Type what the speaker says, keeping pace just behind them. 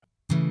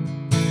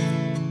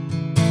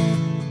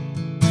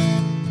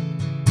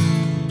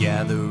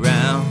Gather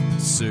round,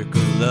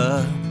 circle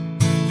up,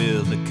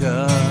 fill the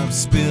cup,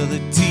 spill the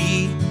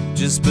tea.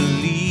 Just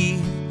believe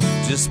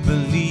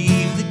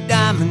the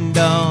Diamond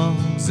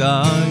Dogs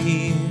are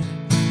here,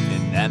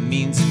 and that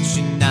means that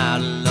you're not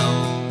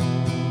alone.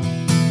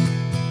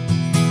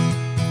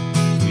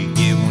 We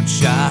get one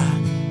shot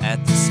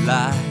at this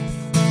life,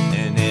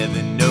 and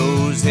heaven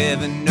knows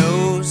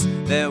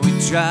that we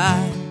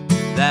try.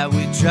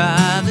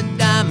 The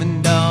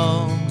Diamond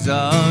Dogs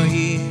are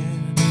here,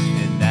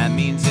 and that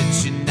means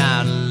that you're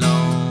not alone.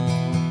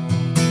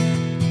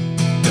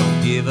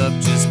 Don't give up,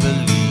 just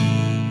believe.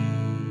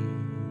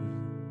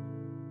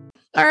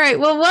 All right.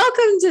 Well,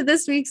 welcome to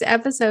this week's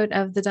episode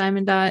of the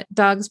Diamond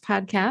Dogs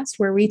podcast,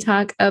 where we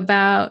talk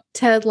about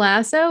Ted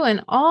Lasso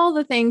and all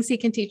the things he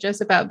can teach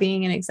us about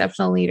being an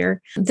exceptional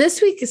leader.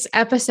 This week's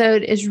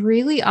episode is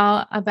really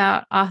all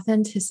about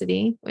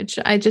authenticity, which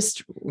I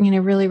just,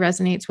 really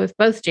resonates with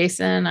both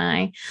Jason and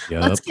I.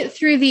 Yep. Let's get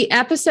through the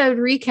episode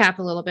recap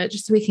a little bit,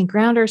 just so we can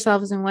ground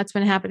ourselves in what's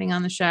been happening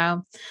on the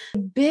show.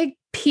 Big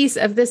piece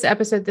of this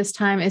episode this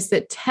time is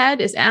that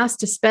Ted is asked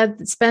to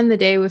spend the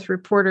day with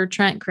reporter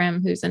Trent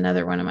Crimm, who's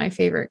another one of my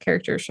favorite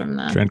characters from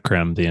the Trent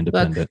Crimm, the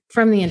Independent.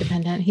 From the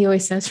Independent. He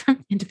always says from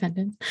the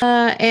Independent.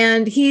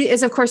 And he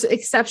is, of course,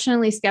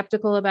 exceptionally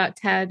skeptical about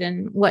Ted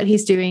and what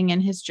he's doing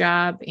in his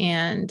job.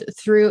 And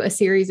through a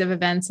series of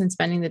events and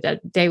spending the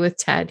day with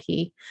Ted,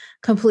 he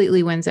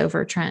completely wins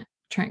over Trent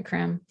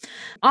Crimm.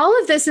 All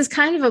of this is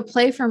kind of a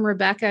play from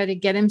Rebecca to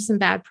get him some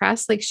bad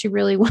press. Like, she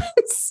really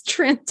wants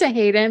Trent to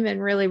hate him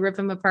and really rip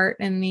him apart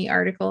in the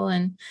article.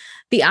 And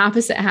the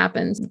opposite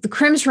happens. The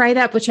Crimm's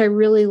write-up, which I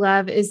really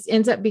love,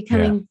 ends up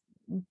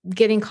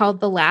getting called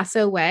the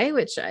Lasso way,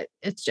 which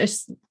it's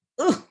just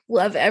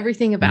love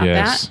everything about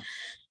that.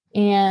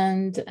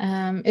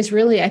 And is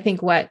really, I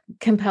think, what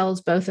compels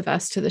both of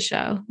us to the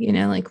show,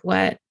 like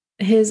what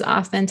his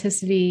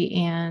authenticity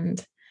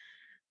and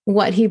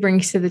what he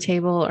brings to the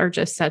table are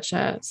just such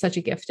a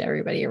gift to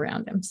everybody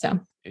around him. So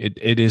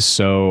it is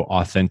so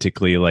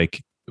authentically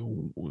like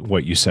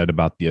what you said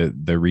about the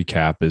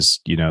recap is,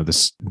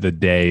 the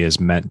day is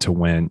meant to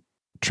win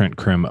Trent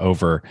Crimm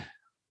over,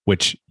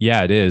 which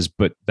it is,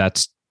 but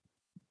that's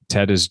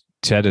Ted is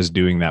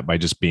doing that by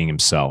just being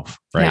himself,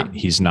 right? Yeah.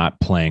 He's not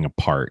playing a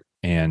part.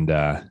 And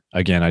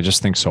again, I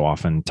just think so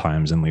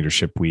oftentimes in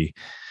leadership, we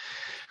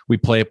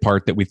play a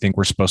part that we think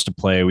we're supposed to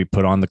play. We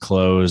put on the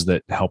clothes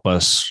that help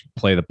us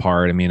play the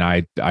part. I mean,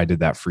 I did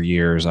that for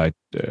years. I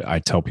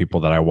tell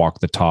people that I walk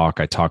the talk,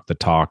 I talk the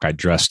talk, I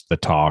dressed the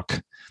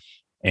talk.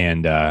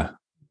 And I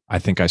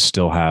think I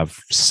still have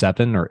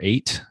 7 or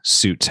 8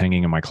 suits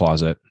hanging in my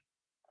closet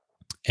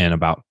and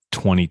about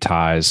 20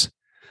 ties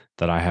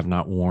that I have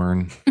not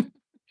worn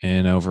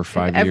in over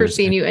 5 years. Ever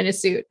seen you in a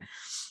suit?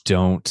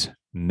 So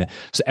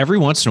every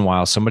once in a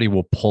while, somebody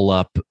will pull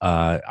up,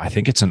 I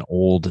think it's an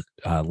old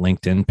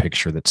LinkedIn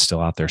picture that's still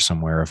out there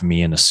somewhere of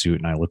me in a suit,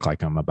 and I look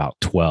like I'm about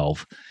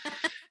 12.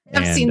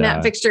 I've seen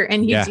that picture,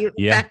 and you do.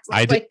 Yeah,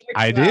 I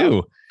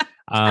do.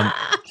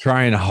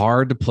 Trying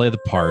hard to play the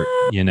part,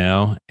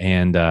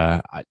 and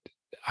I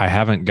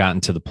haven't gotten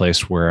to the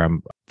place where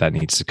that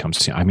needs to come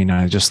soon. I mean,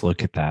 I just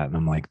look at that and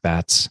I'm like,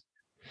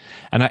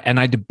 and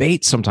I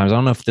debate sometimes. I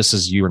don't know if this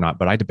is you or not,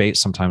 but I debate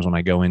sometimes when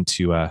I go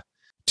into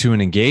to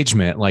an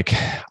engagement. Like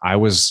I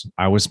was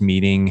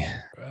meeting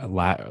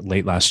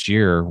late last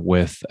year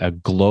with a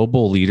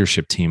global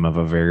leadership team of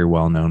a very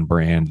well-known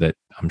brand that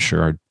I'm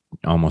sure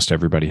almost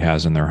everybody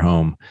has in their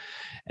home.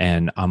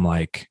 And I'm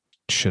like,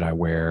 should I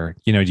wear,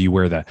 do you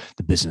wear the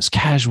business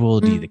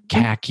casual? Do you the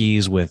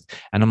khakis with,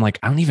 and I'm like,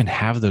 I don't even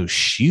have those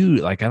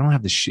shoes. Like I don't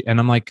have the shoe. And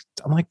I'm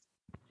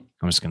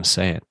just going to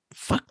say it.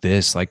 Fuck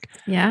this. Like,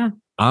 yeah,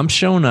 I'm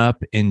showing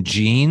up in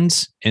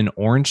jeans and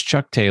orange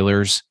Chuck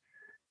Taylors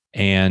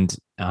and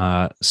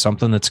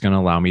something that's going to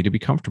allow me to be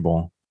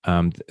comfortable,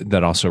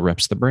 that also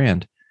reps the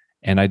brand.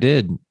 And I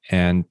did.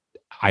 And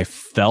I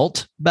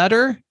felt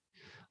better.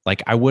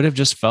 Like I would have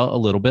just felt a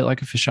little bit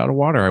like a fish out of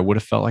water. I would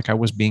have felt like I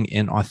was being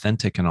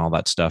inauthentic and all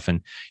that stuff.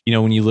 And,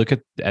 when you look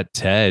at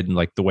Ted,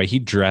 like the way he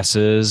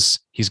dresses,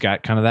 he's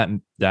got kind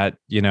of that,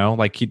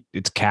 like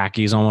it's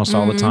khakis almost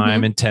all the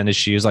time and tennis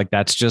shoes. Like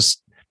that's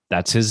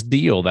his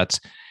deal.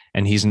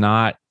 And he's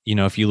not,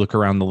 if you look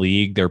around the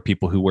league, there are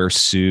people who wear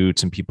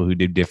suits and people who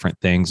do different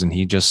things. And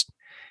he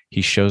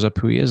shows up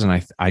who he is. And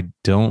I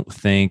don't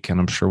think, and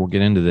I'm sure we'll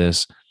get into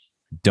this,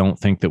 don't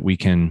think that we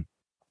can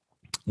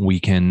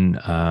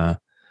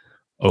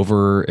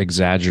over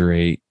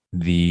exaggerate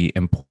the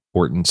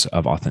importance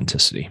of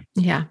authenticity.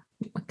 Yeah,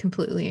 I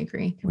completely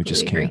agree. We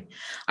just can't.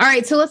 All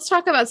right. So let's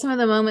talk about some of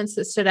the moments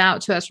that stood out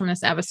to us from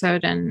this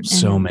episode and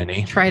so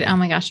many. Oh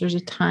my gosh, there's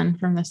a ton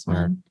from this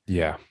one.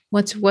 Yeah.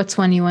 What's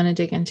one you want to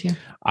dig into?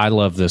 I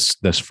love this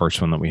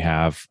first one that we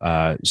have.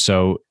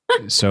 So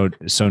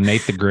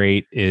Nate the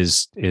Great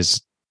is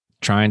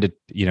trying to,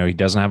 he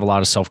doesn't have a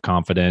lot of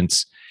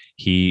self-confidence.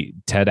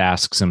 Ted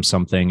asks him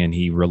something and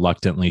he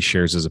reluctantly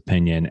shares his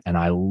opinion. And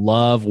I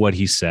love what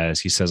he says.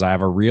 He says,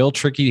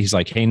 he's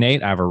like, hey,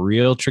 Nate, I have a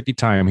real tricky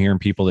time hearing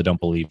people that don't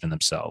believe in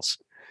themselves.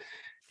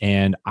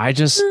 And I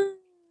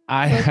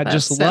I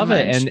just so love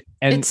it. much.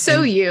 And it's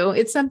so you.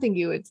 It's something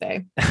you would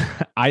say.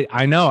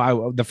 I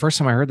know. The first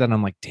time I heard that,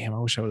 I'm like, damn, I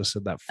wish I would have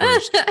said that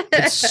first.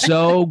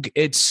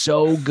 It's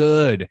so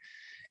good.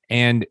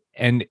 And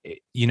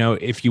you know,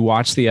 if you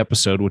watch the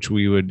episode, which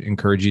we would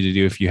encourage you to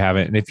do if you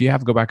haven't, and if you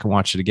have, go back and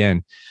watch it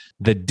again.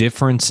 The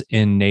difference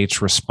in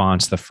Nate's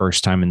response the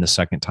first time and the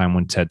second time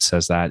when Ted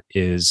says that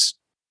is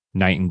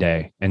night and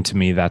day. And to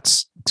me,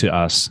 that's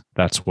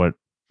what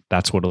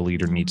a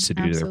leader needs to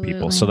do to their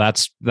people. So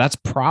that's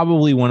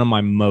probably one of my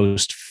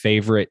most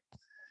favorite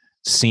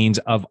scenes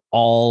of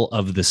all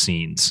of the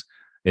scenes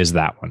is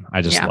that one.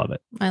 I just love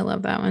it. I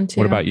love that one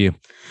too. What about you?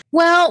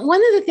 Well, one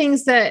of the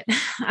things that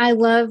I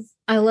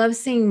love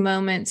seeing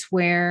moments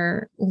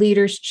where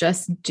leaders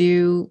just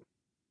do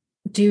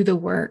the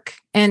work.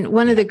 And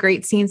one of the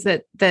great scenes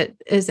that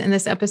is in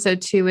this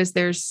episode too is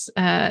there's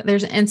an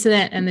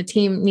incident and the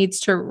team needs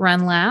to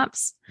run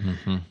laps.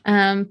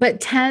 Mm-hmm.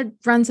 But Ted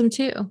runs them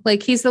too.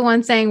 Like he's the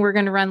one saying we're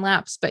going to run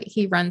laps, but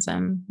he runs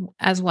them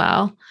as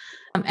well.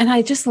 And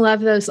I just love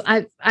those.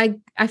 I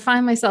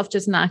find myself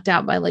just knocked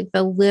out by like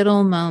the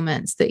little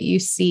moments that you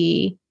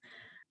see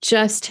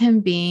just him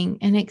being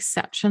an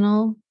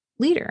exceptional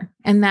leader.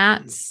 And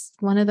that's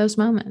one of those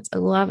moments. I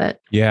love it.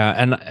 Yeah.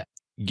 And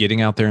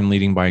getting out there and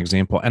leading by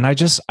example. And I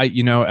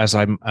you know, as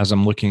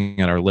I'm looking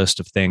at our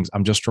list of things,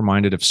 I'm just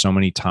reminded of so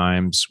many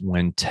times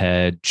when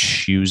Ted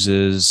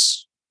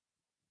chooses,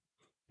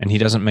 and he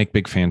doesn't make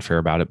big fanfare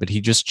about it, but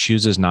he just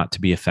chooses not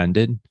to be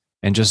offended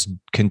and just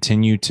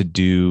continue to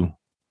do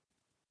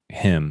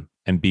him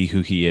and be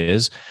who he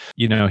is.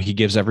 You know, he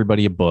gives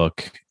everybody a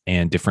book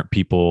and different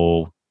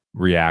people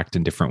react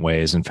in different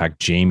ways. In fact,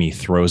 Jamie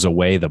throws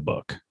away the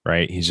book,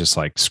 right? He's just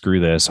like, screw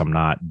this, I'm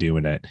not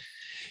doing it.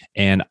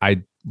 And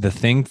the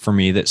thing for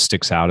me that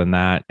sticks out in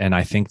that, and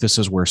I think this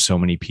is where so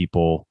many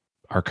people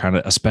are kind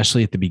of,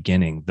 especially at the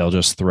beginning, they'll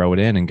just throw it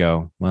in and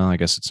go, well, I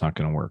guess it's not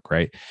going to work,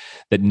 right?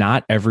 That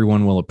not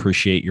everyone will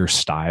appreciate your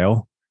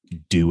style.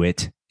 Do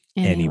it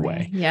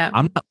anyway. Yeah.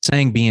 I'm not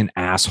saying be an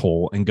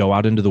asshole and go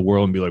out into the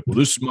world and be like, well,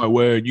 this is my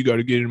way and you got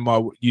to get in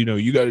my, you know,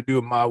 you got to do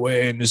it my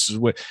way. And this is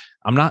what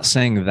I'm not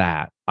saying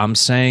that. I'm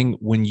saying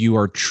when you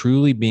are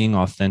truly being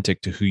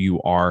authentic to who you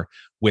are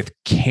with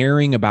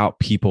caring about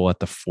people at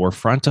the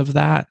forefront of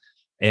that.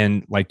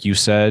 And like you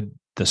said,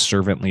 the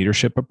servant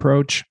leadership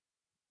approach,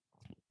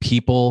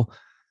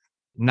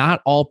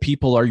 not all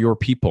people are your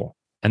people,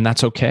 and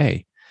that's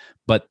okay.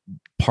 But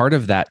part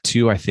of that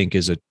too, I think,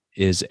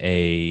 is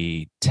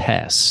a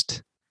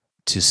test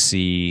to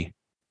see,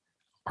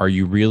 are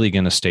you really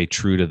going to stay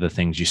true to the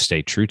things you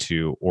stay true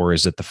to? Or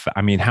is it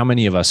I mean, how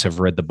many of us have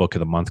read the Book of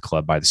the Month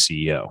Club by the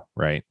CEO,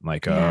 right?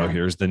 Like, oh,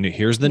 here's the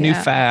new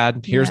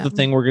fad. Here's the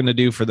thing we're going to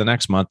do for the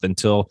next month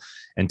until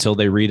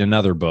they read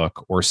another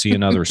book or see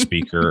another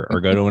speaker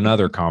or go to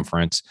another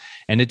conference.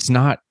 And it's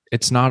not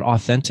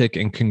authentic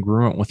and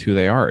congruent with who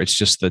they are. It's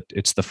just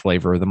it's the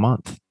flavor of the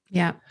month.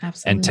 Yeah,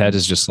 absolutely. And Ted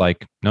is just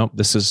like, nope,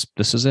 this is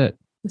it.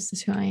 This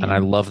is who I am. And I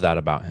love that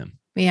about him.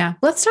 Yeah.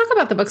 Let's talk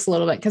about the books a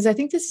little bit, because I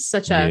think this is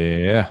such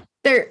I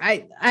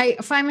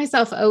find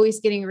myself always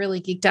getting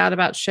really geeked out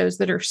about shows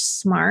that are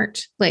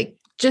smart, like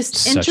just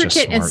such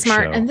intricate and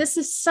smart. Show. And this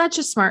is such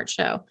a smart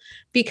show,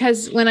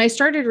 because when I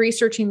started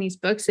researching these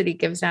books that he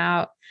gives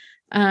out,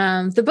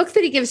 the book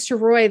that he gives to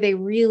Roy, they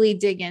really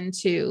dig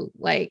into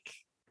like,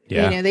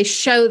 you know, they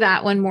show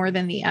that one more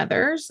than the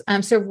others.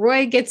 So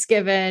Roy gets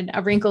given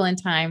A Wrinkle in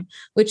Time,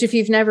 which if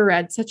you've never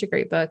read, such a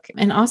great book.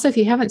 And also if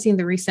you haven't seen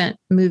the recent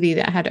movie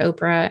that had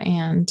Oprah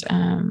and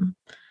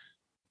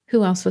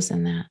who else was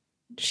in that?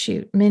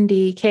 Shoot,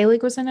 Mindy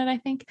Kaling was in it, I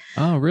think.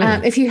 Oh,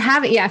 really? If you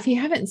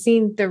haven't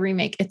seen the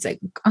remake, it's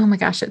oh my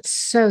gosh, it's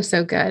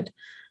so good.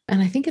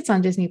 And I think it's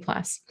on Disney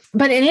Plus.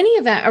 But in any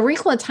event, A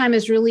Wrinkle in Time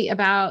is really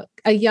about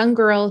a young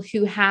girl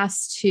who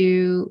has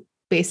to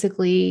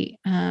basically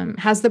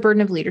has the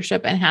burden of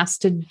leadership and has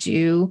to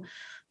do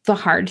the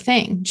hard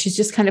thing. She's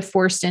just kind of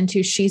forced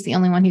into, she's the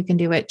only one who can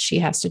do it. She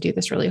has to do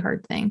this really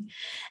hard thing.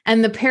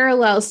 And the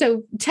parallel.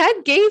 So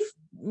Ted gave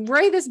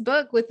Roy this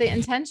book with the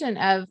intention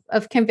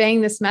of conveying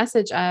this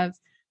message of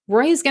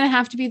Roy is going to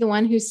have to be the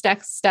one who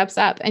steps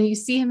up. And you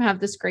see him have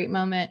this great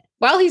moment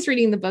while he's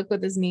reading the book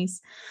with his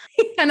niece.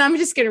 And I'm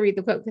just going to read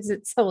the quote because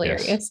it's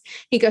hilarious.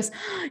 Yes.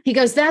 He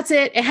goes, that's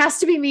it. It has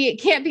to be me.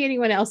 It can't be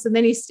anyone else. And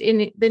then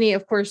he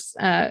of course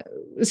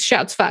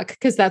shouts fuck,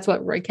 because that's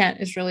what Roy Kent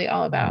is really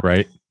all about.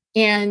 Right.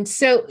 And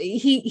so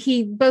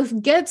he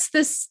both gets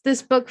this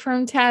book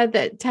from Ted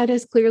that Ted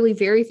has clearly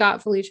very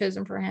thoughtfully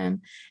chosen for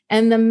him.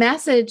 And the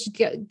message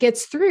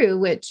gets through,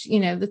 which, you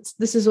know,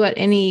 this is what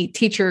any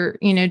teacher,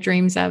 you know,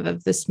 dreams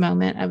of this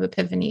moment of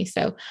epiphany.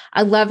 So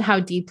I love how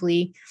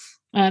deeply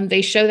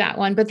they show that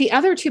one. But the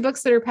other two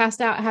books that are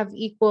passed out have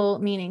equal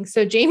meaning.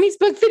 So Jamie's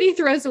book that he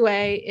throws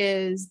away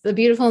is The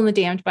Beautiful and the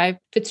Damned by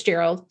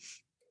Fitzgerald.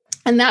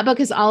 And that book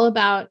is all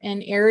about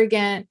an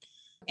arrogant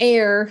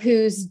heir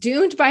who's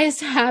doomed by his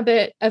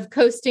habit of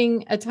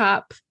coasting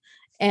atop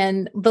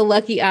and the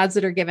lucky odds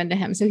that are given to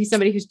him. So he's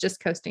somebody who's just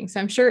coasting. So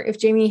I'm sure if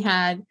Jamie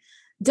had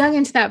dug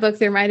into that book,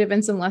 there might've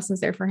been some lessons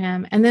there for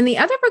him. And then the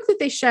other book that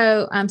they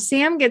show,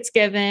 Sam gets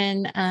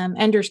given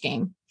Ender's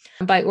Game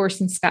by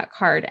Orson Scott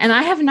Card. And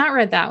I have not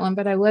read that one,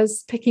 but I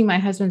was picking my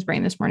husband's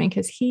brain this morning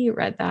because he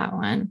read that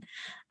one.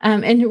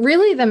 And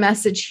really the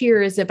message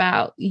here is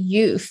about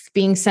youth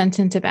being sent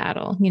into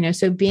battle,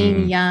 so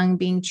being young,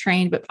 being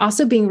trained, but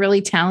also being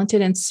really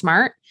talented and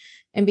smart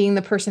and being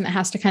the person that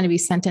has to kind of be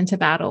sent into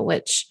battle,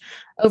 which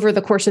over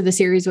the course of the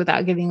series,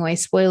 without giving away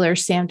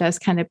spoilers, Sam does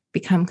kind of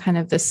become kind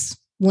of this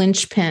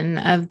linchpin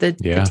of the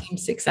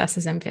team's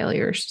successes and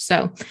failures.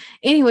 So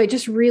anyway,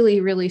 just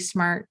really, really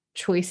smart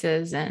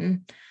choices.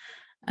 And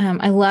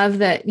I love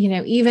that,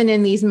 even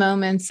in these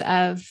moments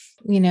of,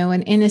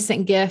 an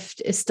innocent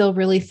gift is still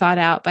really thought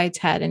out by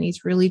Ted, and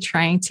he's really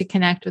trying to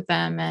connect with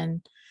them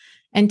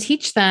and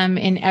teach them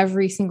in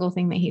every single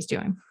thing that he's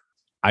doing.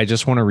 I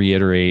just want to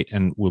reiterate,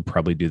 and we'll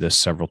probably do this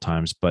several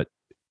times, but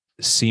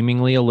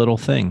seemingly a little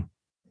thing.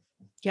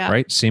 Yeah.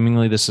 Right.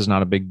 Seemingly this is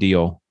not a big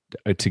deal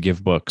to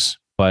give books,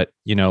 but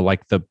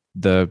like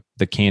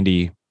the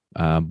candy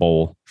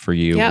bowl for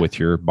you with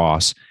your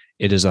boss,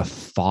 it is a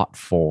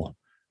thoughtful,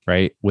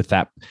 right, with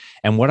that.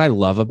 And what I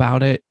love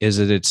about it is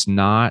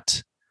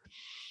that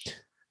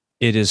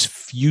it is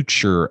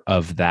future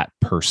of that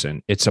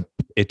person. It's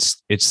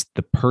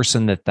the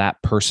person that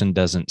person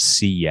doesn't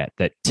see yet,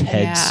 that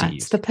Ted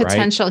sees. It's the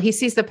potential. Right? He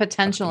sees the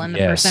potential in the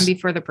person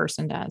before the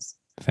person does.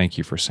 Thank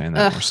you for saying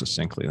that more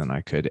succinctly than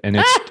I could.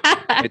 And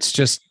it's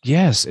just,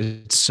 yes,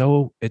 it's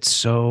so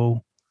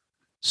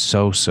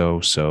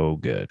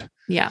good.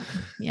 Yeah.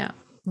 Yeah.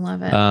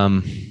 Love it.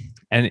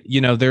 And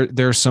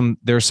there's some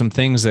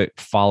things that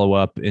follow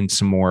up in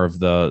some more of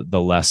the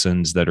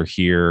lessons that are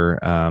here.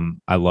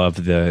 I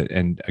love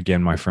and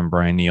again, my friend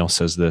Brian Neal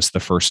says this, the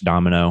first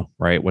domino,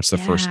 right? What's the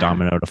first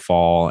domino to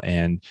fall?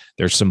 And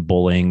there's some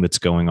bullying that's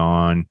going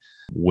on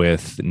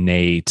with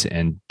Nate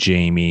and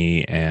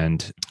Jamie,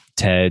 and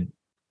Ted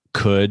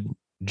could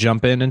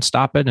jump in and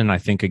stop it. And I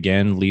think,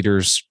 again,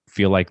 leaders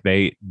feel like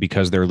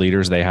because they're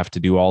leaders, they have to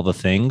do all the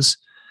things.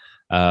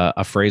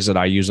 A phrase that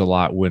I use a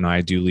lot when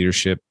I do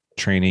leadership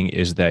training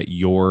is that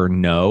your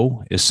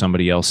no is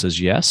somebody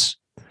else's yes.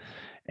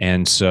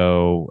 And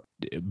so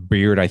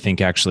Beard, I think,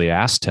 actually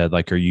asked Ted,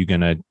 like, are you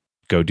going to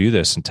go do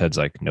this? And Ted's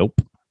like, nope.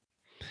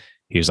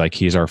 He's like,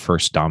 he's our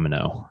first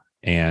domino.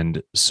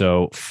 And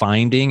so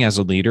finding as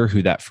a leader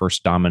who that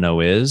first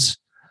domino is,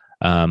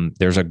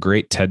 there's a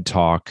great TED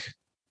talk.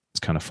 It's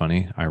kind of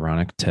funny,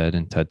 ironic, Ted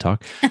and TED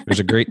Talk. There's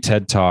a great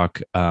TED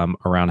Talk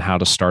around how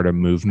to start a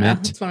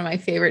movement. It's one of my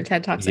favorite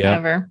TED Talks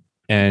ever.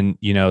 And,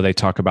 they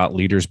talk about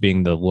leaders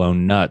being the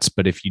lone nuts,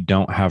 but if you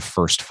don't have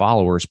first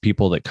followers,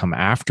 people that come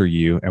after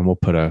you, and we'll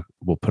put a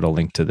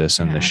link to this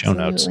in the show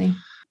notes,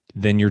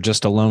 then you're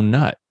just a lone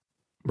nut.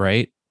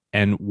 Right.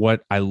 And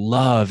what I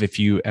love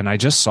and I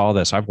just saw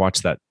this, I've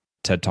watched that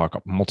TED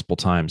Talk multiple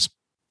times,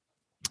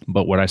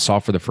 but what I saw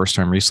for the first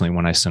time recently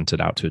when I sent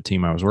it out to a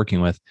team I was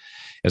working with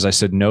is I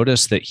said,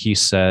 notice that he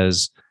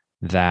says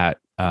that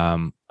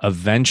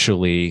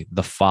eventually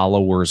the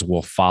followers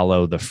will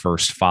follow the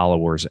first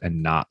followers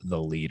and not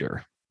the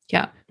leader.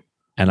 Yeah.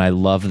 And I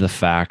love the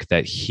fact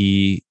that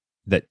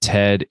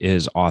Ted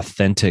is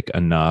authentic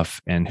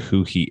enough and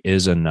who he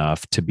is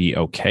enough to be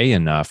okay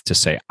enough to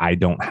say, I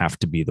don't have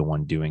to be the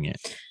one doing it.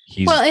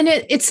 And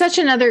it's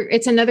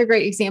another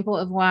great example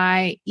of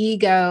why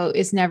ego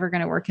is never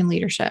going to work in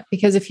leadership,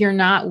 because if you're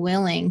not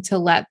willing to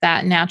let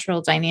that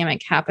natural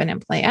dynamic happen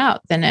and play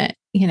out, then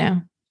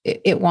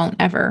it won't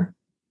ever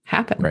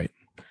happen. Right.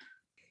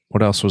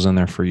 What else was in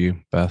there for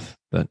you, Beth?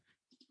 That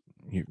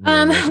you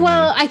really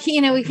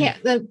we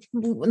can't.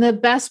 The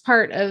best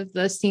part of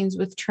the scenes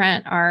with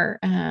Trent are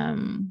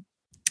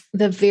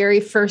the very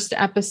first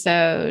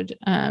episode.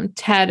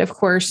 Ted, of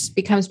course,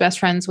 becomes best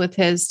friends with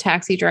his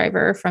taxi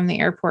driver from the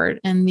airport,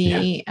 and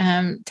the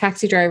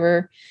taxi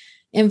driver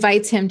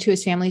invites him to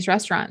his family's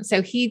restaurant.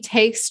 So he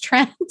takes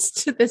Trent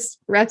to this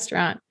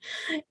restaurant,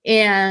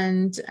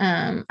 and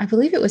I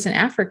believe it was an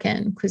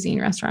African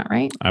cuisine restaurant,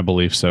 right? I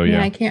believe so.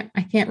 Yeah. I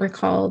can't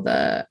recall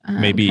the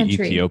maybe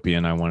country.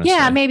 Ethiopian. I want to say.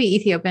 Yeah, maybe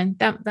Ethiopian.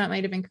 That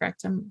might have been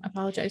correct. I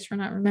apologize for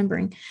not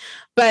remembering.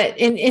 But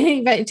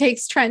it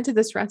takes Trent to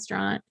this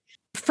restaurant.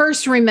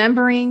 First,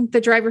 remembering the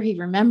driver, he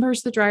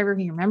remembers the driver.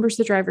 He remembers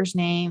the driver's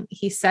name.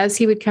 He says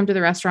he would come to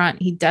the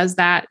restaurant. He does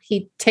that.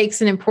 He takes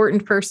an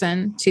important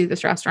person to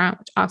this restaurant,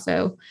 which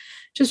also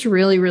just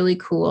really, really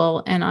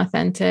cool and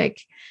authentic.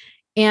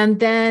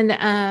 And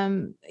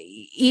then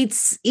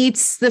eats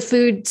the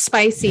food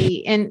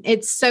spicy, and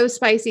it's so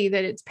spicy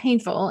that it's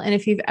painful. And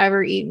if you've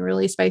ever eaten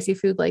really spicy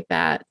food like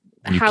that,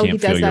 how he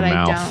does that,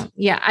 I don't.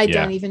 Yeah, I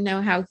don't even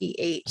know how he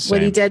ate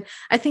what he did.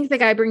 I think the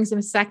guy brings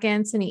him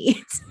seconds and he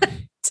eats it.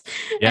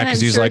 Yeah,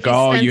 because he's like,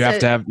 oh, you have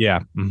to have,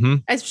 Mm-hmm.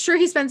 I'm sure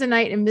he spends a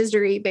night in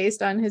misery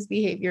based on his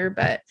behavior,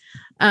 but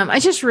I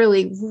just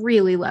really,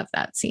 really love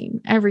that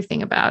scene.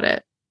 Everything about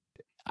it.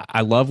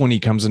 I love when he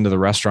comes into the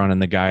restaurant and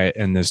the guy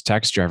and this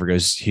taxi driver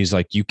he's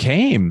like, you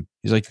came.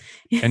 He's like,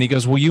 and he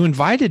goes, well, you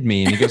invited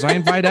me. And he goes, I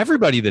invite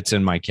everybody that's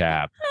in my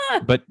cab.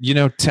 But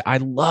I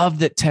love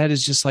that Ted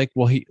is just like,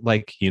 well, he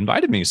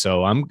invited me,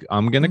 so I'm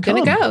gonna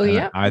gonna go. And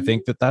Yeah. I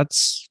think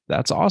that's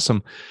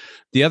awesome.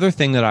 The other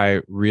thing that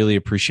I really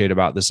appreciate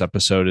about this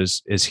episode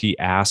is he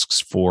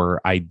asks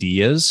for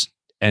ideas,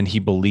 and he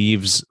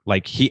believes,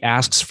 like, he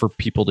asks for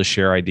people to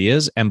share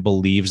ideas and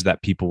believes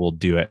that people will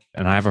do it.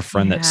 And I have a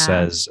friend that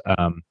says,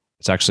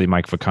 it's actually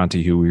Mike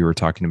Vacanti, who we were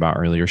talking about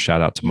earlier. Shout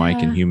out to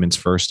Mike and Humans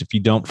First. If you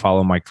don't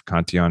follow Mike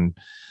Vacanti on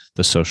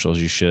the socials,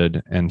 you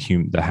should, and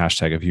the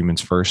hashtag of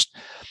Humans First.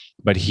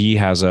 But he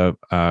has a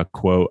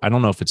quote. I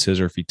don't know if it's his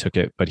or if he took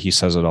it, but he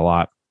says it a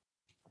lot.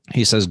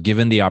 He says,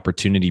 given the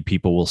opportunity,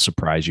 people will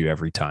surprise you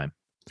every time.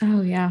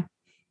 Oh, yeah.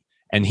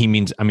 And he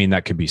means,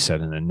 that could be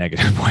said in a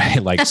negative way,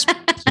 like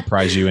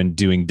surprise you in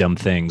doing dumb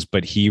things.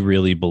 But he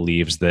really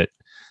believes that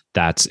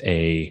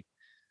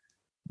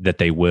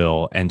they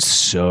will. And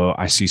so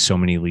I see so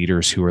many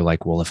leaders who are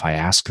like, well, if I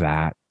ask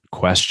that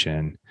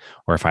question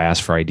or if I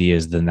ask for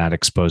ideas, then that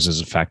exposes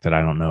the fact that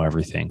I don't know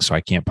everything. So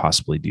I can't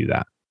possibly do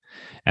that.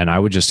 And I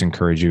would just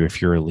encourage you,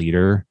 if you're a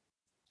leader,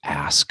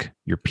 ask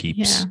your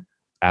peeps. Yeah.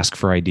 Ask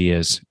for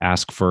ideas.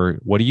 Ask for,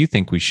 what do you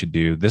think we should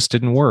do? This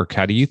didn't work.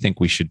 How do you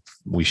think we should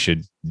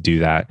do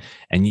that?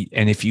 And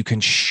if you can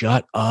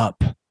shut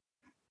up,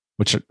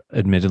 which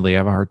admittedly I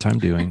have a hard time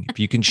doing, if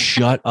you can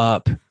shut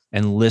up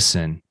and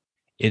listen,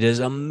 it is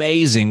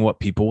amazing what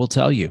people will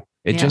tell you.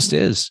 It just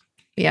is.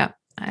 Yeah.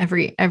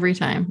 Every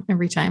time.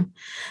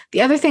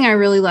 The other thing I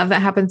really love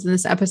that happens in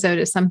this episode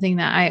is something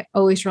that I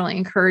always really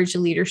encourage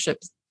leaders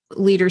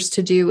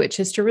to do, which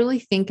is to really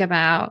think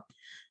about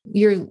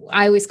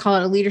I always call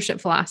it a leadership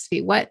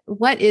philosophy. What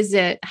is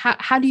it?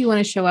 How do you want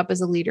to show up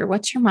as a leader?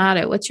 What's your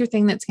motto? What's your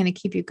thing that's going to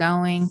keep you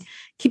going,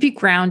 keep you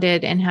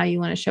grounded, and how you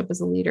want to show up as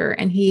a leader?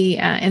 And he,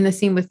 in the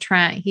scene with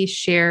Trent, he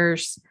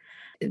shares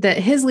that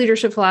his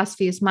leadership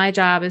philosophy is, my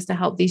job is to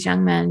help these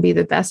young men be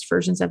the best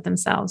versions of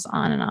themselves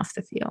on and off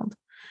the field.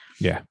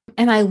 Yeah.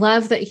 And I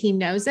love that he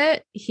knows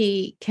it.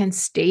 He can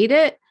state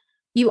it.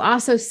 You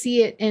also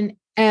see it in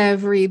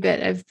every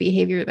bit of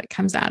behavior that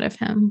comes out of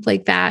him.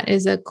 Like, that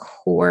is a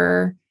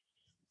core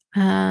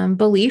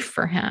belief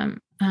for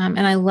him. And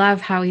I love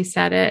how he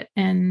said it.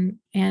 And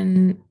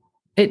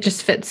it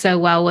just fits so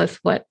well with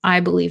what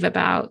I believe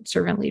about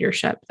servant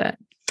leadership, that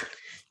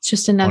it's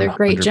just another 100%.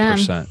 Great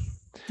gem.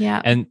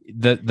 Yeah. And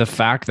the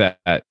fact that,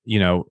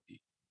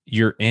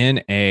 you're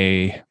in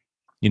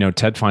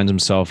Ted finds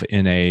himself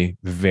in a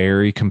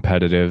very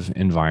competitive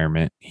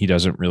environment. He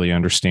doesn't really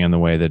understand the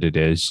way that it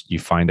is. You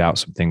find out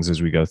some things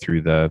as we go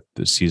through the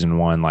season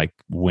one, like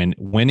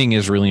winning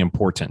is really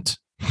important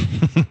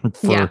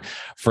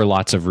for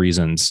lots of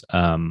reasons.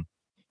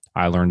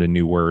 I learned a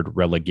new word,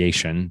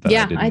 relegation.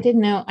 I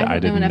didn't know. I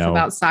didn't know enough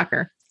about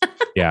soccer.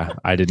 Yeah.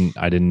 I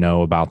didn't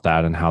know about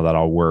that and how that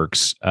all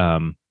works.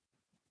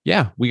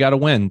 We got to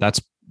win. That's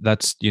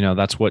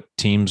what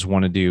teams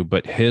want to do.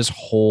 But his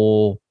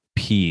whole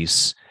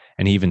piece,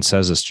 and he even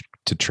says this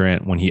to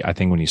Trent when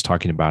he's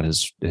talking about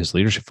his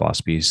leadership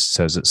philosophy, he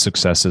says that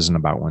success isn't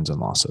about wins and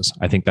losses.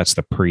 I think that's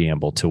the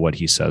preamble to what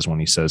he says when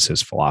he says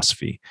his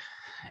philosophy.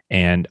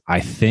 And I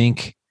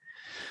think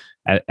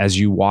as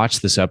you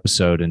watch this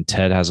episode and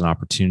Ted has an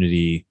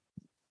opportunity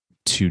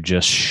to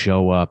just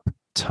show up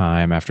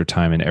time after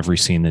time in every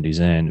scene that he's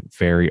in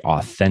very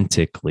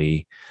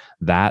authentically,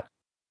 that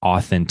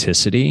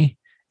authenticity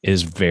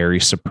is very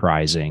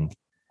surprising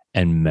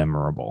and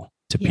memorable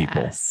to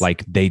people.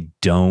 Like,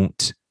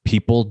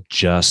 people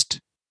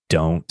just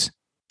don't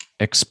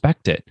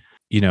expect it.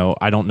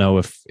 I don't know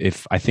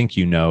if I think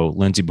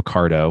Lindsay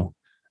Picardo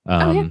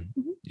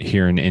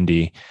here in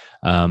Indy.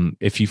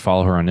 If you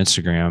follow her on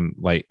Instagram,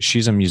 like,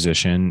 she's a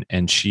musician,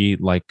 and she,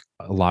 like,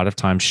 a lot of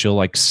times she'll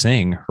like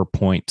sing her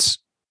points.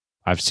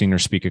 I've seen her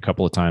speak a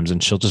couple of times,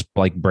 and she'll just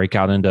like break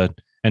out into,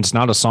 and it's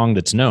not a song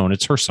that's known,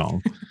 it's her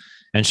song.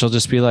 And she'll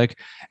just be like,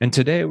 and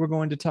today we're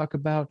going to talk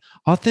about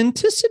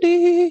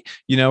authenticity,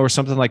 or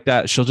something like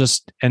that. She'll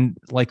just, and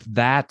like,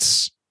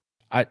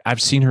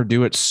 I've seen her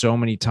do it so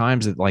many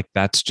times that, like,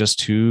 that's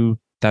who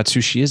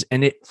she is.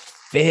 And it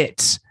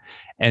fits.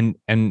 And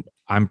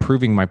I'm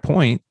proving my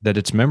point that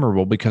it's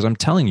memorable because I'm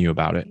telling you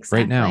about it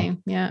right now.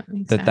 Yeah.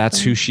 Exactly.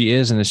 That's who she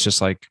is. And it's just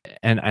like,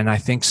 and I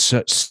think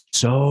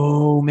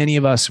so many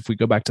of us, if we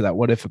go back to that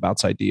what if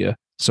abouts idea,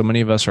 so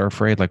many of us are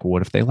afraid, like,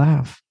 what if they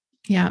laugh?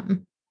 Yeah.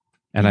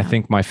 And I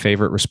think my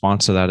favorite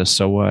response to that is,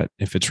 so what?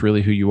 If it's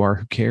really who you are,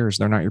 who cares?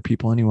 They're not your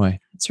people anyway.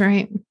 That's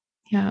right.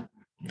 Yeah.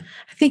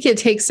 I think it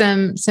takes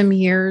some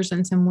years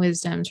and some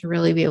wisdom to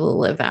really be able to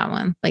live that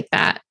one like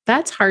that.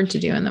 That's hard to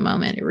do in the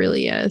moment. It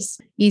really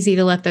is easy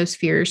to let those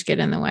fears get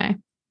in the way.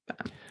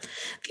 But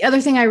the other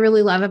thing I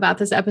really love about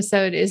this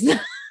episode is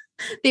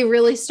they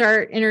really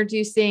start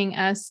introducing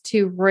us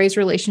to Roy's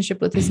relationship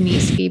with his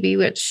niece, Phoebe,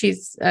 which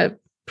she's a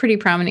pretty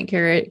prominent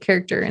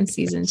character in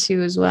season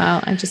 2 as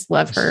well. I just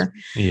love her.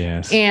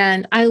 Yes.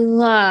 And I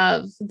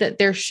love that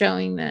they're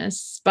showing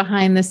this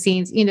behind the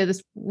scenes.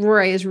 This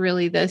Roy is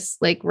really this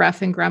like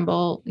rough and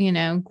grumble,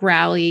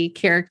 growly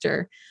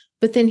character,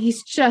 but then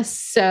he's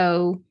just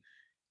so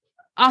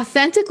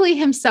authentically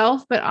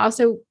himself, but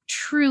also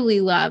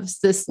truly loves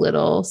this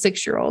little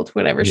 6-year-old,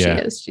 whatever she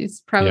is.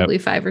 She's probably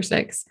 5 or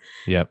 6.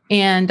 Yep.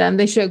 And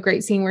they show a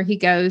great scene where he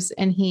goes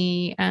and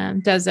he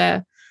does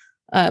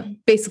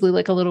basically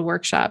like a little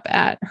workshop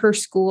at her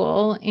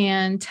school,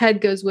 and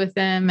Ted goes with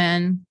him,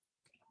 and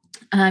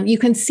you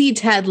can see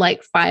Ted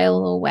like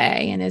file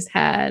away in his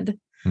head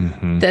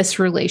this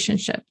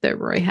relationship that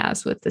Roy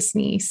has with this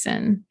niece.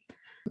 And,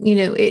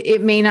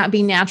 it may not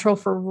be natural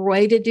for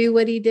Roy to do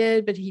what he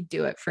did, but he'd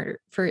do it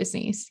for his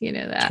niece,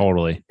 that.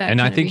 Totally.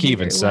 And I think he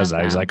even says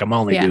that. He's like, I'm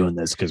only doing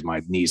this because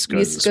my niece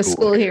goes to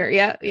school here.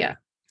 Yeah. Yeah.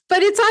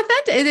 But it's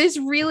authentic. It is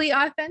really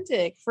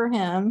authentic for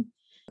him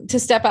to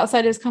step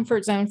outside his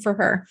comfort zone for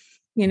her,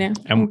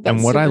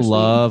 And what I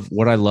love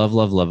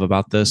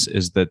about this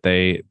is that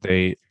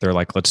they're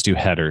like, let's do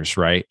headers,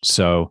 right?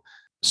 So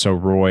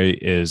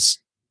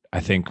I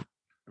think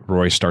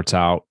Roy starts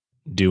out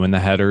doing the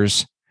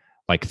headers,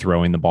 like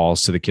throwing the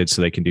balls to the kids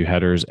so they can do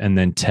headers. And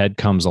then Ted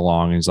comes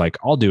along and he's like,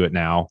 I'll do it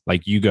now.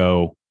 Like you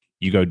go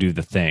do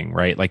the thing,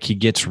 right? Like he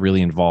gets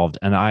really involved.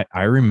 And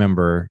I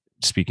remember,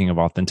 speaking of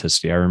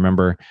authenticity, I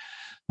remember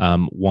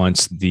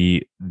once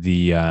the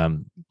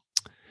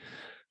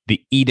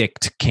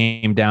edict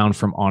came down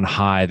from on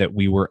high that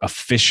we were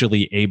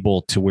officially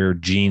able to wear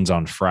jeans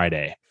on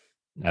Friday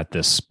at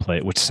this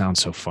place, which sounds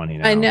so funny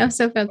now. I know,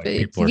 so funny.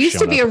 Like it used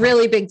to be a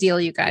really big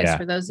deal, you guys,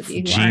 for those of you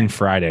who Jean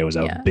Friday was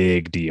a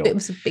big deal. It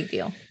was a big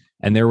deal.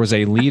 And there was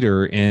a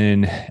leader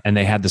and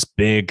they had this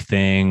big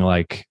thing,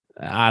 like,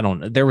 I don't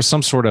know, there was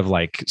some sort of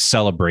like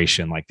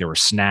celebration, like there were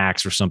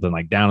snacks or something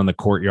like down in the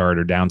courtyard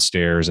or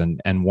downstairs.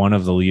 And one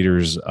of the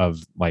leaders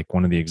of like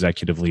one of the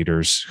executive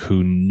leaders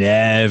who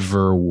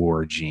never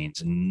wore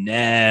jeans,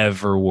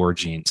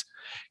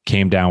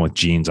 came down with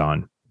jeans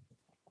on.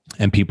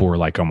 And people were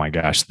like, oh my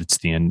gosh, that's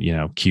the end,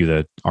 cue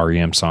the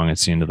REM song.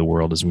 It's the end of the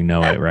world as we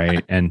know it.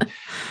 Right. And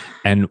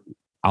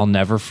I'll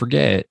never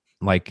forget,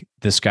 like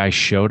this guy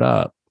showed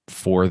up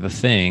for the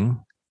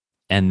thing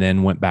and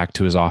then went back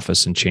to his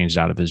office and changed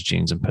out of his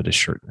jeans and put his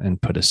shirt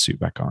and put his suit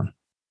back on.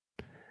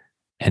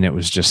 And it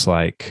was just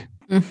like,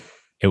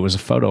 it was a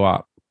photo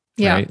op.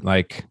 Yeah. Right.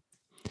 Like,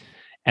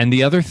 and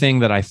the other thing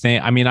that I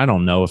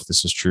don't know if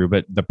this is true,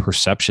 but the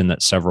perception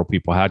that several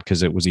people had,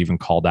 because it was even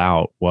called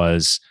out,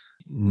 was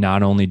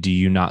not only do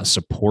you not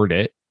support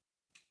it,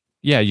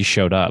 you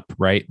showed up,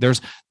 right?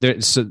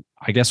 So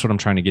I guess what I'm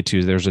trying to get to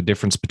is there's a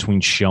difference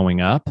between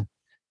showing up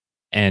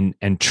and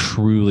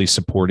truly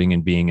supporting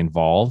and being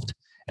involved.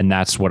 And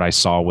that's what I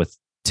saw with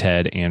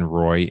Ted and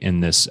Roy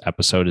in this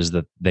episode, is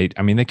that they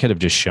could have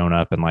just shown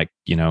up and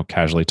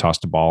casually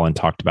tossed a ball and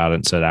talked about it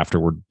and said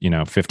afterward,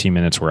 15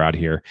 minutes, we're out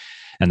here.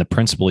 And the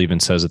principal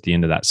even says at the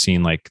end of that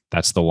scene, like,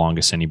 that's the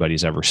longest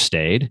anybody's ever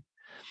stayed.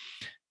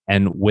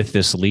 And with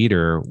this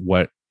leader,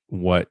 what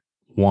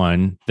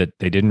one, that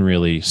they didn't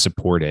really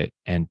support it,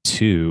 and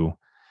two,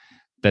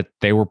 that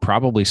they were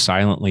probably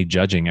silently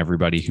judging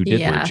everybody who did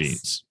wear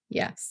jeans.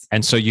 Yes.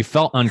 And so you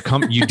felt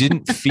uncomfortable. You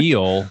didn't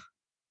feel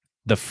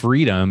the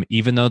freedom,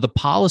 even though the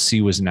policy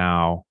was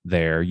now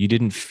there. You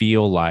didn't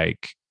feel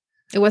like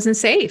it wasn't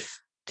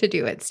safe to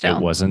do it still.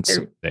 It wasn't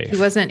safe. He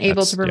wasn't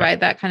able to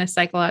provide that kind of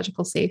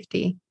psychological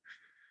safety.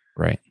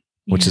 Right.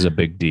 Which is a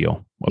big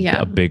deal.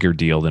 A bigger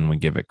deal than we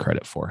give it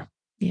credit for.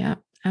 Yeah.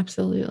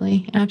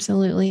 Absolutely.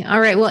 Absolutely. All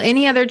right. Well,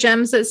 any other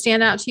gems that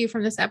stand out to you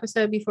from this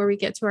episode before we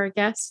get to our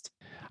guest?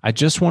 I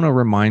just want to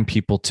remind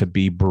people to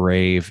be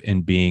brave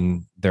in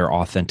being their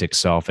authentic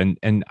self. And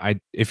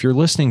if you're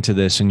listening to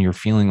this and you're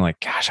feeling like,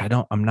 gosh, I'm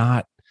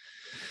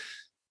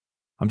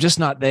just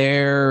not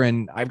there,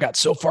 and I've got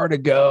so far to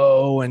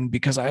go, and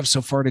because I have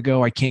so far to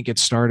go, I can't get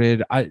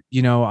started.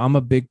 I'm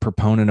a big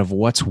proponent of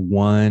what's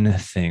one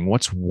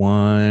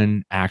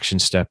action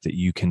step that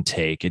you can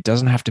take. It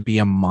doesn't have to be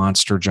a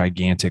monster,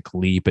 gigantic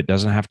leap. It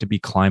doesn't have to be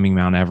climbing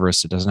Mount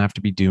Everest. It doesn't have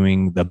to be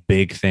doing the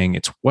big thing.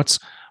 It's what's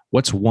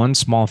one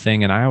small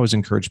thing. And I always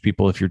encourage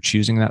people, if you're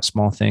choosing that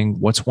small thing,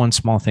 what's one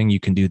small thing you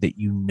can do that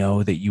you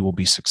know that you will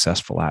be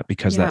successful at,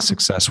 because that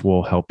success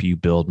will help you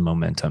build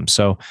momentum.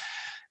 So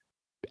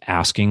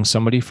asking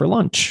somebody for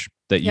lunch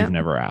that you've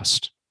never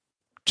asked,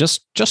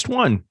 just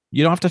one.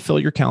 You don't have to fill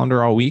your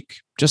calendar all week.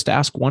 Just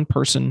ask one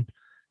person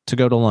to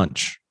go to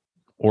lunch,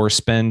 or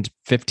spend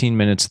 15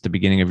 minutes at the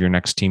beginning of your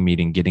next team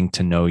meeting getting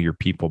to know your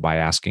people by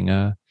asking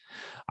I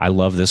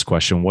love this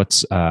question.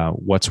 What's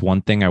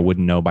one thing I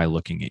wouldn't know by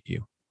looking at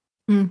you?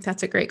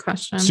 That's a great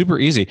question. Super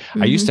easy.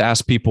 I used to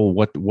ask people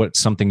what's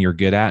something you're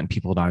good at, and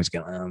people would always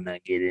go, I'm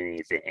not good at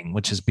anything,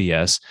 which is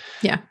BS.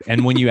 Yeah.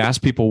 And when you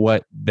ask people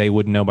what they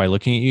would know by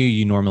looking at you,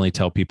 you normally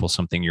tell people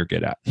something you're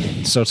good at.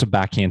 So it's a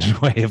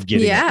backhanded way of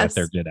getting at what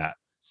they're good at.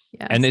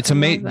 Yes, and it's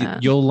amazing.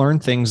 You'll learn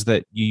things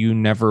that you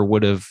never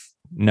would have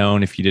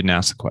known if you didn't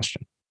ask the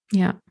question.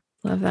 Yeah.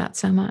 Love that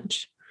so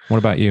much. What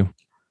about you?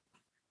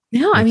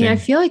 No, I mean, I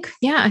feel like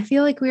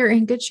we're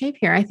in good shape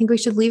here. I think we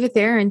should leave it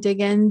there and dig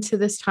into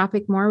this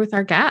topic more with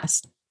our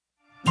guest.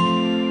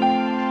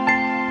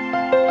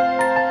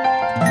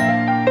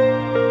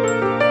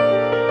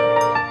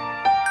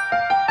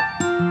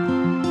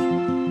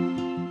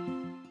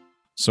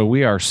 So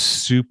we are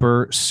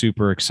super,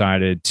 super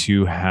excited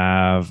to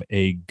have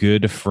a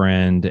good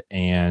friend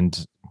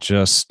and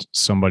just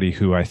somebody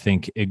who I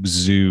think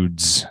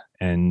exudes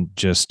and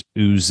just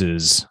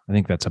oozes. I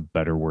think that's a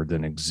better word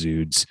than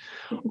exudes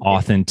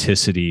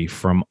authenticity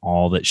from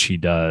all that she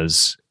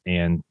does.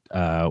 And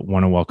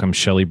want to welcome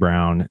Shelly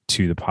Brown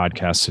to the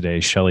podcast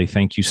today. Shelly,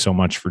 thank you so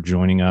much for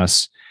joining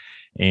us.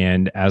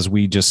 And as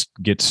we just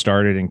get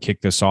started and kick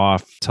this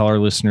off, tell our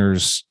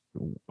listeners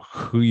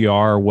who you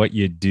are, what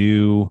you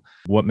do,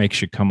 what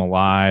makes you come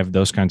alive,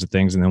 those kinds of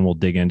things. And then we'll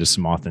dig into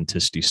some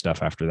authenticity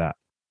stuff after that.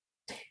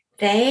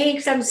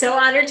 Thanks. I'm so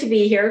honored to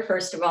be here,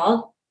 first of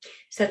all.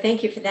 So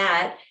thank you for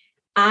that.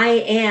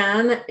 I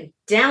am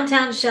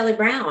downtown Shelly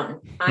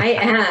Brown. I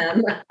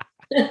am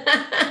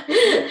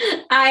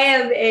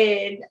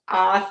an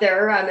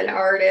author. I'm an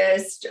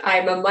artist.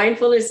 I'm a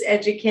mindfulness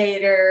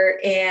educator,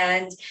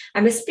 and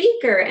I'm a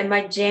speaker. And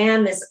my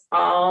jam is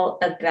all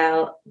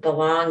about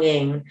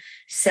belonging.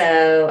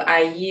 So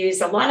I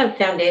use a lot of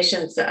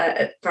foundations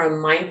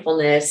from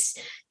mindfulness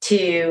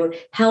to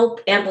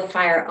help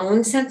amplify our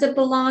own sense of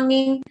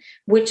belonging,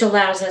 which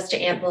allows us to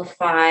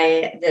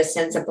amplify the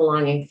sense of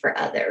belonging for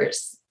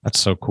others. That's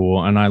so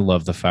cool. And I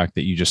love the fact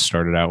that you just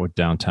started out with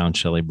downtown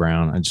Shelly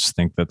Brown. I just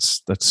think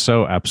that's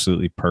so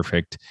absolutely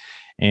perfect.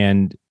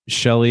 And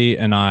Shelly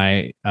and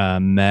I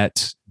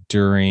met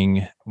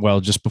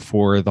just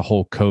before the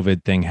whole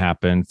COVID thing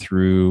happened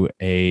through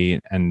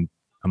a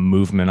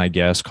movement, I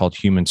guess, called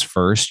Humans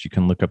First. You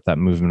can look up that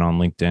movement on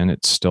LinkedIn.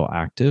 It's still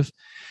active.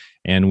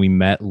 And we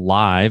met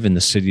live in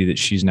the city that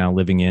she's now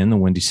living in, the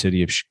Windy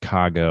City of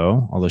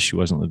Chicago, although she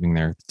wasn't living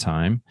there at the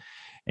time.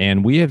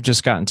 And we have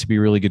just gotten to be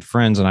really good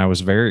friends. And I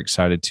was very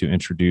excited to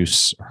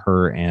introduce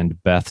her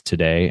and Beth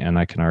today. And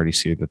I can already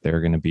see that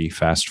they're going to be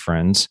fast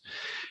friends.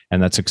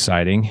 And that's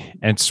exciting.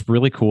 And it's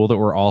really cool that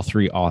we're all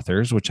three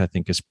authors, which I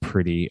think is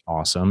pretty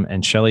awesome.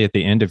 And Shelly, at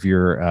the end of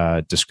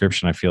your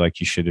description, I feel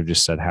like you should have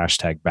just said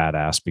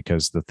 #badass,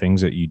 because the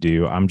things that you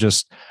do,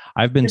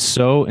 I've been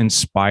so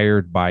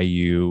inspired by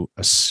you,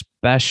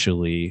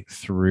 especially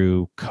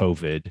through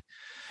COVID.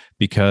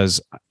 Because,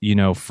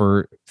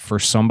 for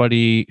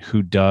somebody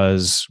who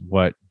does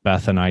what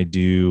Beth and I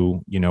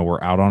do,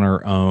 we're out on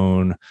our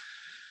own.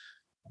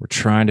 We're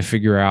trying to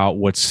figure out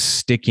what's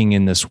sticking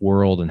in this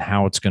world and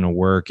how it's going to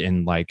work.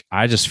 And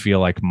I just feel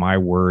like my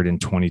word in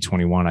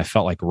 2021, I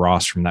felt like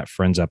Ross from that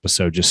Friends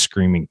episode, just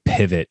screaming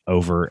pivot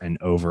over and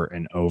over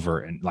and over,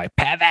 and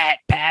pivot,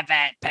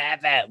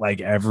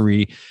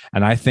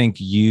 and I think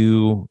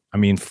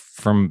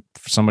from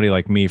somebody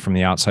like me from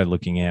the outside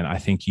looking in, I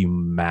think you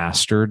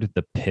mastered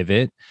the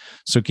pivot.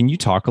 So can you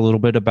talk a little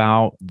bit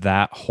about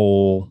that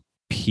whole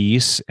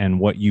piece and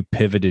what you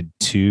pivoted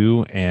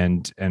to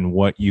and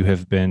what you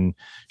have been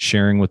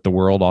sharing with the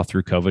world all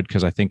through COVID?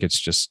 Because I think it's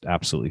just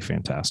absolutely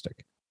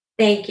fantastic.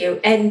 Thank you.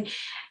 And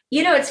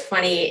it's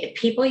funny.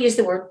 People use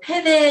the word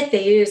pivot.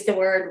 They use the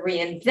word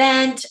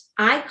reinvent.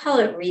 I call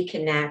it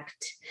reconnect,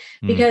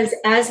 because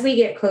as we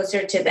get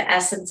closer to the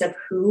essence of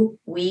who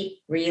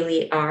we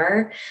really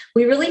are,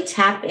 we really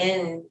tap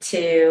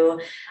into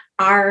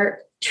our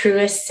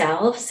truest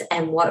selves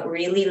and what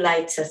really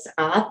lights us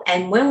up.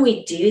 And when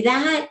we do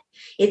that,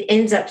 it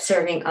ends up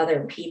serving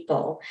other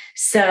people.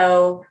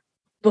 So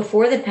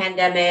before the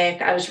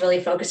pandemic, I was really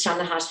focused on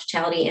the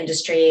hospitality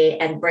industry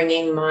and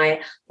bringing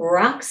my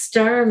rock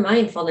star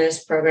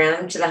mindfulness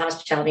program to the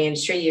hospitality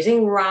industry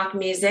using rock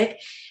music.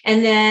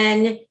 And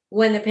then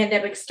when the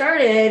pandemic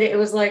started, it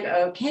was like,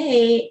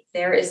 okay,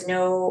 there is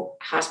no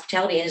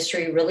hospitality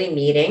industry really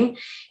meeting.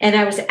 And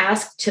I was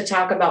asked to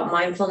talk about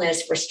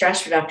mindfulness for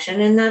stress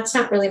reduction. And that's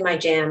not really my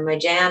jam. My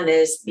jam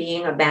is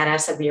being a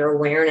badass of your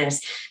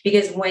awareness.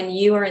 Because when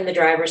you are in the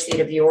driver's seat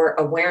of your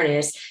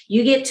awareness,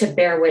 you get to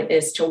bear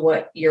witness to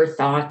what your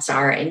thoughts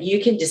are. And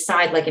you can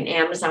decide, like an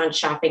Amazon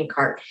shopping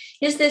cart,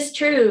 is this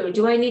true?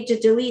 Do I need to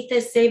delete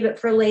this, save it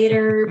for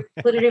later,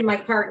 put it in my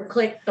cart and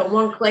click the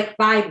one-click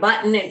buy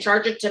button and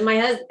charge it to my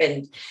husband?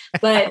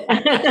 But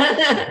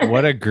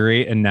what a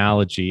great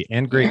analogy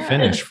and great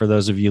finish for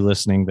those of you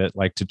listening that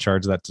like to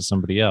charge that to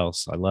somebody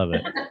else. I love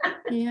it.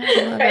 Yeah,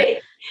 I love right.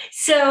 it.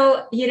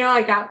 So,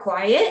 I got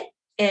quiet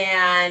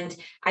and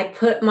I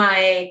put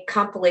my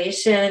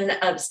compilation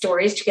of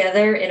stories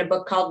together in a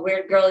book called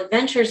Weird Girl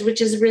Adventures,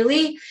 which is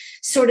really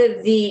sort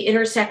of the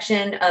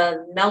intersection of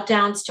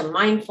meltdowns to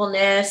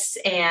mindfulness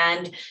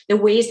and the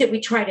ways that we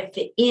try to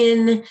fit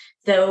in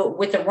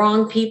with the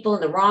wrong people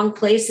in the wrong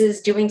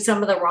places, doing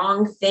some of the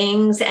wrong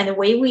things, and the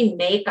way we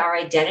make our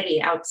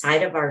identity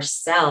outside of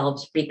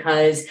ourselves,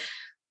 because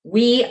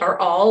we are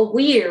all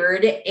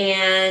weird.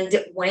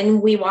 And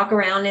when we walk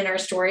around in our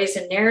stories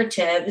and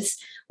narratives,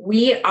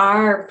 we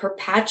are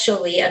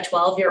perpetually a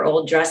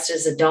 12-year-old dressed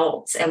as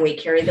adults, and we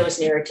carry those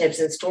narratives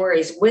and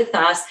stories with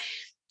us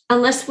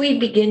unless we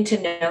begin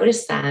to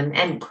notice them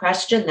and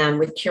question them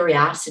with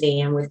curiosity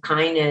and with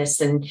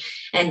kindness and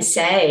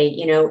say,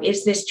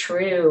 is this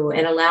true?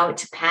 And allow it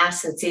to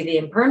pass and see the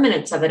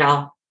impermanence of it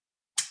all.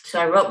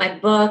 So I wrote my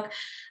book.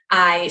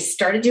 I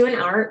started doing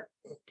art.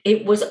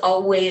 It was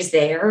always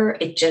there.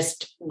 It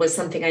just was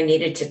something I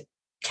needed to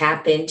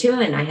tap into,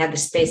 and I had the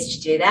space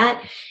to do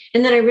that.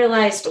 And then I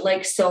realized,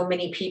 like so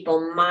many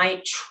people,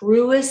 my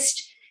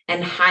truest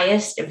and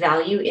highest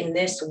value in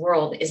this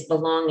world is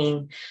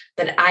belonging.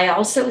 But I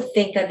also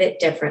think of it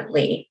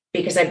differently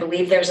because I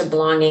believe there's a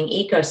belonging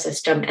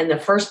ecosystem. And the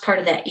first part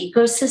of that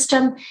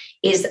ecosystem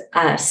is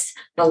us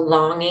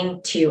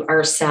belonging to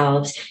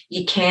ourselves.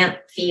 You can't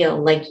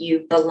feel like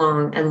you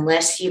belong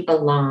unless you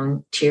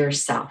belong to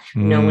yourself.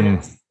 No one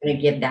else is going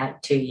to give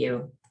that to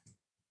you.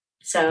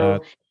 So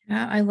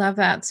yeah, I love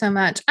that so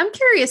much. I'm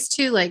curious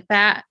too, like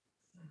that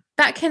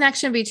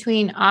connection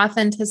between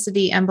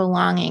authenticity and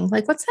belonging.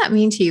 Like, what's that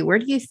mean to you? Where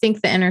do you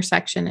think the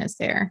intersection is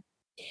there?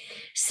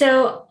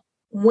 So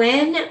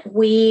when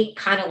we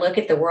kind of look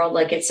at the world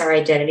like it's our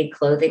identity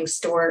clothing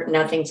store,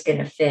 nothing's going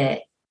to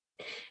fit.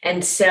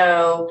 And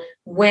so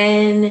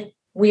when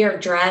we are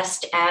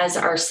dressed as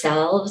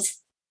ourselves,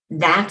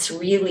 that's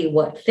really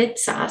what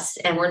fits us.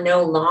 And we're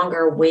no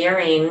longer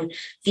wearing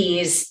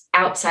these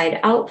outside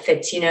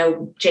outfits. You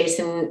know,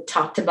 Jason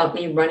talked about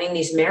me running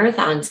these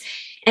marathons,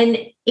 and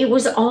it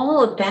was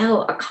all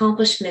about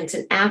accomplishments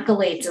and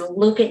accolades and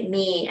look at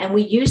me. And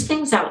we use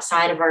things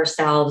outside of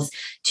ourselves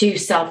to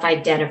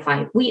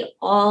self-identify. We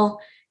all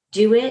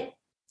do it.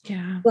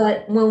 Yeah.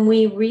 But when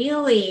we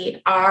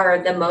really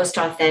are the most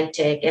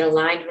authentic and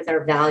aligned with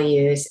our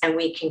values, and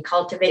we can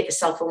cultivate the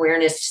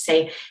self-awareness to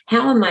say,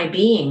 how am I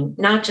being,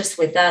 not just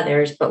with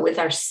others, but with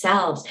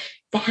ourselves?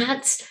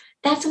 That's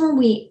when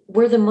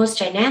we're the most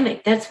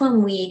dynamic. That's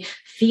when we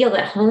feel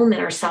at home in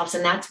ourselves.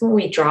 And that's when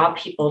we draw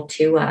people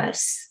to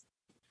us.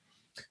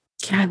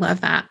 Yeah, I love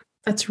that.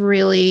 That's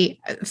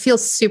really, it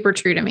feels super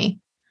true to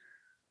me.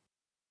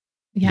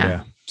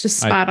 Yeah. Just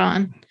spot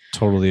on.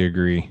 Totally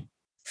agree.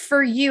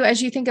 For you,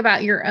 as you think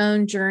about your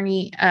own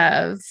journey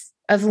of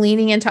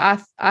leaning into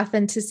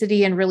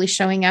authenticity and really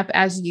showing up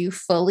as you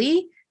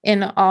fully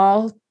in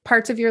all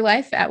parts of your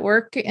life, at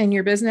work, in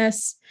your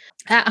business,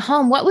 at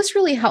home, what was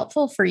really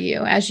helpful for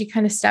you as you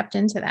kind of stepped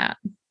into that?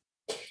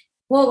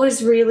 What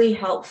was really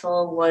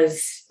helpful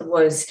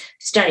was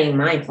studying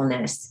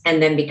mindfulness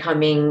and then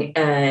becoming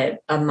a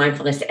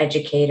mindfulness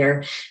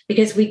educator,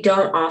 because we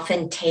don't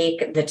often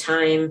take the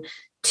time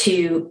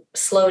to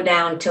slow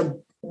down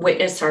to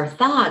witness our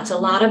thoughts. A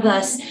lot of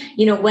us,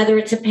 you know, whether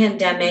it's a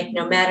pandemic,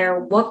 no matter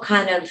what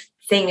kind of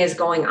thing is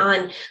going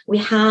on, we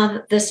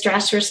have the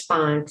stress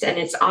response, and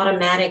it's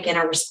automatic in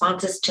our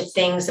responses to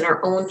things and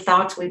our own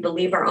thoughts. We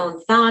believe our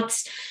own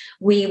thoughts.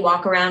 We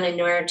walk around in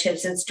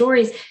narratives and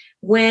stories.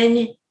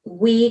 When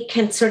we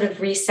can sort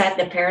of reset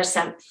the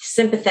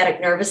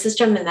parasympathetic nervous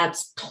system, and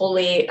that's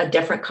totally a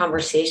different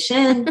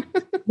conversation.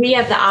 We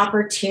have the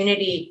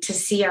opportunity to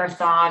see our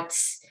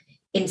thoughts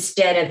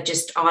instead of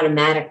just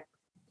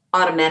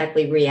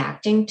automatically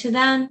reacting to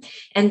them.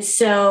 And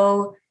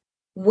so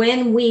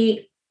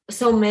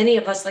so many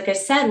of us, like I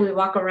said, we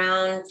walk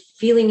around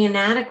feeling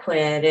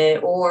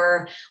inadequate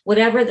or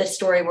whatever the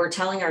story we're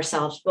telling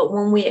ourselves. But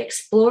when we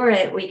explore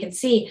it, we can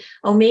see,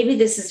 oh, maybe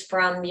this is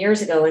from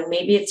years ago, and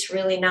maybe it's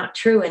really not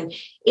true. And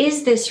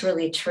is this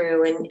really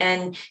true?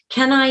 And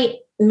can I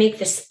make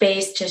the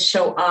space to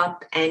show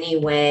up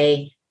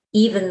anyway,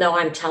 even though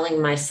I'm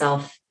telling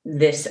myself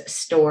this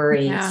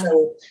story? Yeah.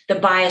 So the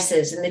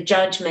biases and the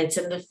judgments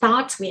and the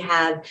thoughts we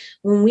have,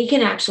 when we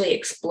can actually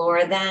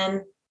explore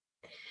them,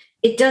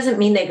 it doesn't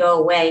mean they go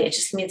away. It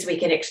just means we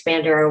can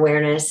expand our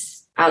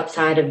awareness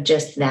outside of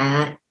just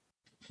that.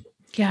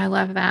 Yeah, I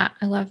love that.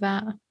 I love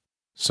that.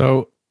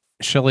 So,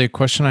 Shelley, a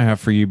question I have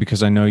for you,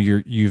 because I know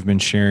you've been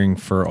sharing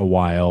for a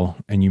while,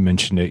 and you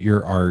mentioned it,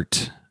 your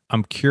art.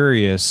 I'm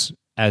curious,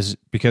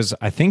 because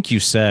I think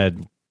you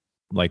said,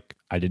 like,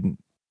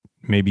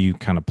 maybe you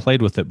kind of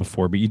played with it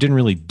before, but you didn't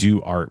really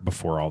do art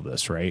before all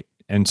this, right?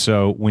 And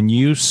so when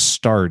you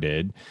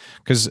started,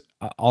 because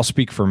I'll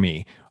speak for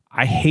me,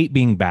 I hate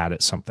being bad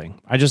at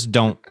something. I just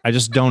don't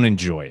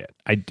enjoy it.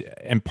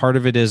 And part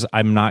of it is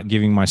I'm not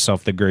giving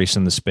myself the grace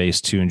and the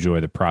space to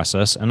enjoy the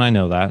process. And I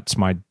know that it's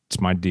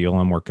my deal.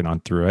 I'm working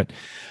on through it.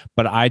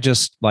 But I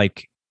just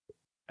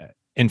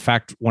in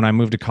fact, when I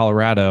moved to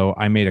Colorado,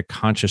 I made a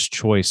conscious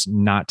choice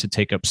not to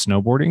take up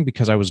snowboarding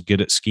because I was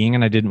good at skiing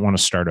and I didn't want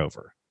to start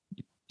over.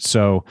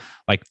 So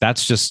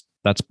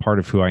that's part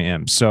of who I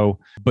am. So,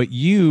 but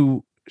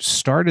you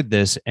started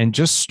this and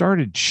just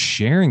started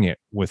sharing it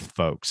with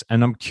folks.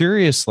 And I'm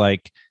curious,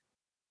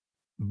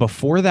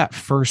 before that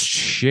first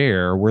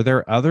share, were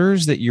there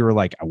others that you were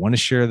like, I want to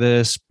share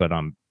this, but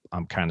I'm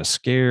kind of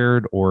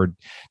scared? Or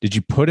did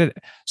you put it?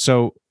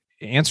 So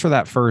answer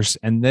that first.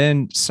 And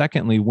then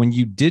secondly, when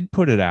you did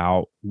put it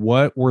out,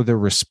 what were the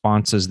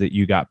responses that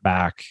you got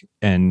back?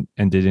 And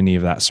did any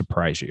of that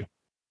surprise you?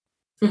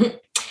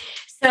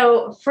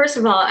 So first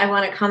of all, I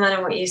want to comment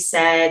on what you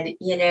said.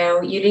 You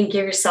know, you didn't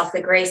give yourself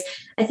the grace.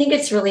 I think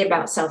it's really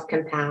about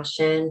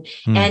self-compassion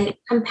and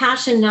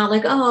compassion, not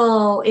like,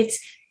 oh, it's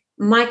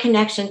my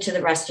connection to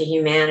the rest of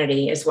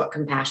humanity is what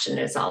compassion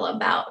is all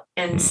about.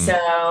 And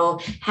so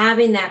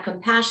having that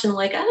compassion,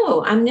 like,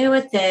 oh, I'm new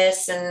at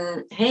this,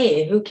 and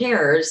hey, who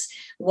cares?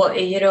 What,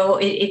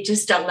 it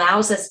just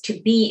allows us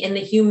to be in the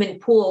human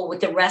pool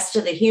with the rest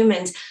of the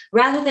humans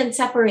rather than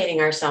separating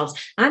ourselves.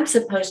 I'm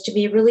supposed to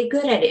be really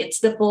good at it.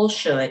 It's the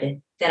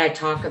bullshit that I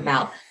talk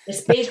about. The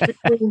space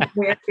between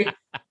where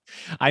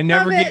I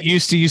never get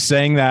used to you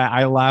saying that.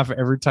 I laugh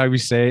every time you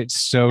say it.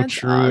 It's so That's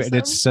true. awesome. And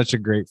it's such a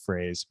great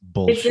phrase.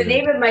 Bullshit. It's the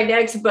name of my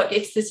next book.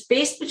 It's the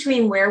space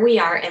between where we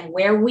are and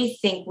where we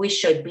think we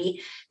should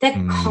be that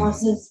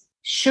causes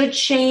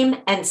shame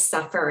and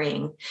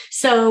suffering.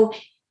 So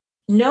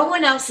no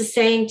one else is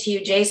saying to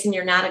you, Jason,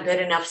 you're not a good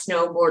enough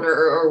snowboarder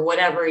or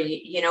whatever.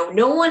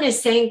 No one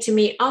is saying to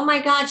me, oh my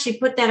God, she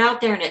put that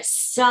out there and it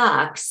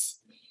sucks.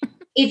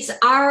 It's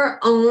our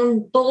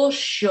own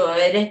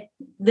bullshit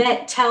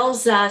that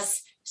tells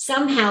us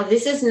somehow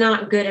this is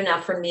not good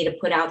enough for me to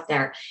put out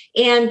there.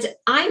 And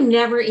I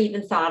never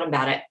even thought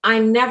about it. I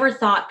never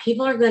thought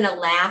people are going to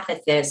laugh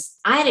at this.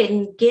 I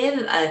didn't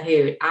give a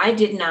hoot. I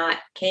did not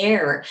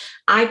care.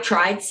 I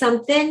tried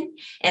something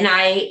and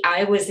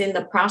I was in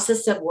the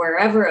process of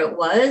wherever it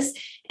was.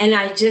 And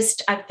I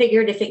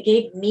figured if it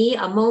gave me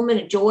a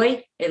moment of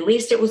joy, at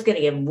least it was going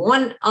to give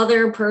one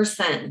other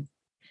person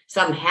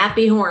some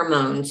happy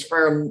hormones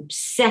for a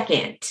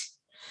second.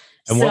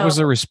 And what was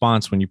the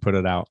response when you put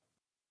it out?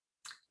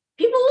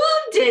 People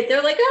loved it.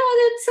 They're like,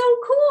 oh, that's so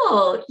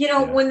cool.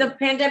 When the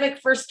pandemic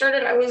first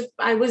started,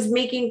 I was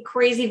making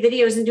crazy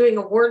videos and doing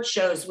award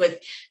shows with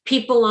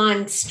people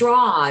on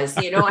straws.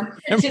 I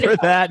remember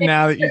that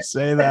now that you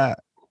say that.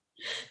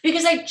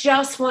 Because I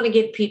just want to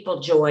give people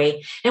joy,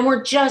 and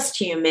we're just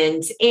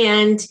humans.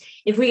 And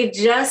if we could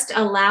just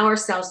allow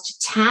ourselves to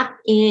tap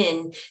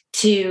in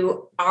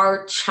to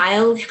our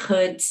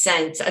childhood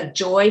sense of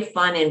joy,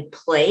 fun, and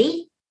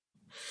play,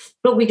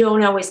 but we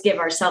don't always give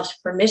ourselves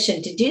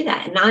permission to do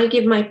that. And I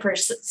give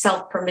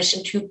myself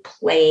permission to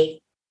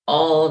play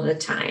all the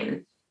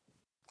time.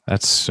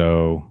 It's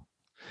so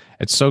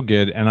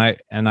good.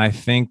 And I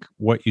think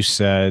what you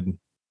said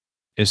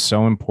is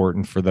so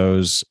important for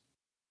those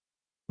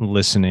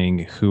listening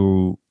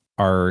who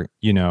are,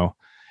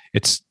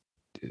 it's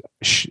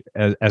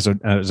as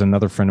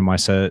another friend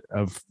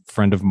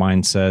of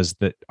mine says,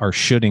 that are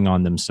shoulding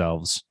on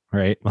themselves,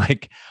 right?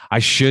 Like, I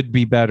should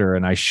be better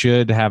and I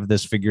should have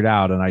this figured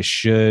out and I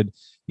should,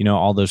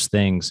 all those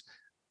things.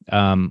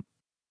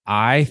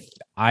 I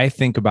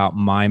think about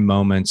my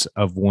moments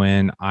of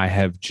when I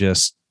have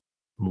just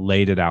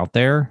laid it out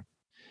there.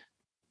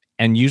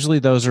 And usually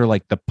those are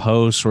like the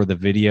posts or the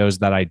videos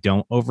that I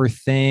don't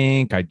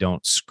overthink. I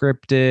don't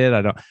script it.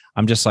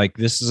 I'm just like,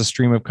 this is a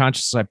stream of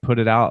consciousness. I put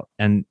it out.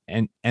 And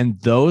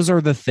those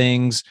are the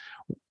things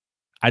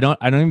I don't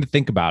even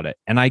think about it.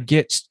 And I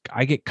get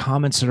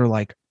comments that are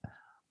like,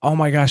 oh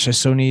my gosh, I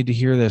so need to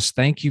hear this.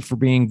 Thank you for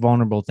being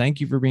vulnerable.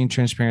 Thank you for being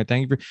transparent.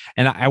 Thank you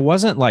and I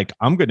wasn't like,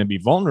 I'm going to be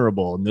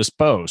vulnerable in this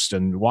post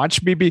and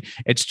watch me be.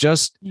 It's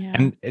just,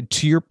 and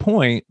to your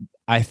point,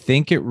 I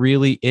think it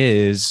really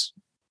is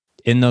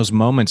in those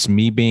moments,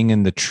 me being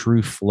in the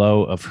true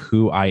flow of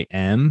who I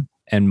am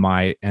and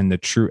the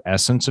true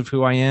essence of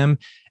who I am.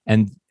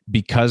 And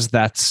because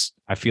I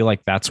feel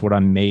like that's what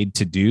I'm made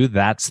to do.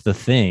 That's the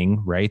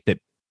thing, right?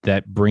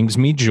 That brings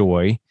me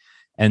joy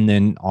and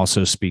then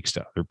also speaks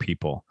to other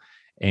people.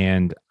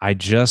 And I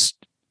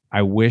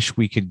wish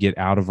we could get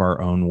out of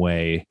our own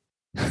way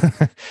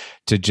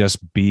to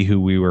just be who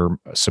we were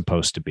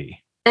supposed to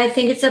be. I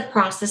think it's a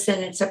process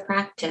and it's a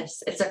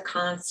practice. It's a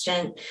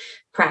constant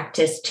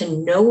practice to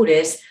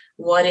notice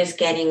what is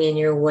getting in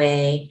your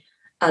way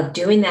of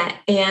doing that.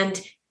 And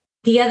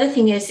the other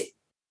thing is,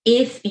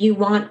 if you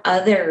want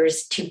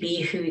others to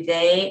be who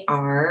they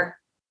are,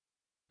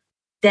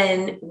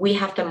 then we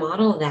have to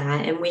model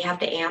that and we have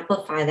to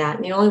amplify that.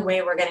 And the only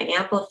way we're going to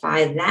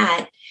amplify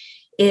that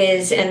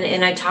is,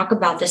 and I talk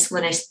about this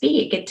when I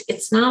speak,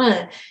 it's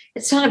not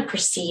a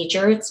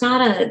procedure. It's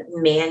not a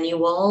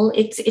manual.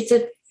 It's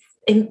a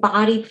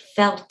embodied,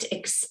 felt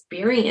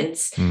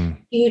experience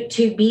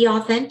to be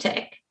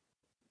authentic.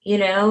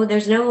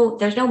 There's no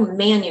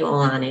manual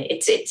on it.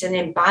 It's an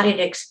embodied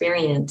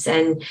experience.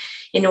 And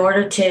in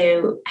order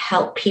to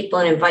help people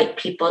and invite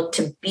people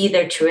to be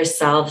their truest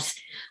selves,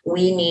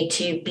 we need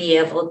to be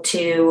able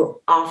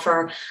to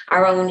offer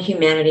our own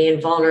humanity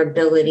and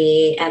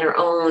vulnerability and our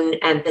own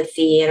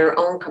empathy and our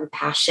own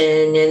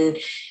compassion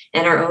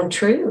and our own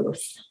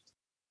truth.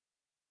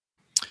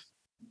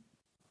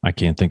 I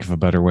can't think of a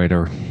better way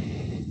to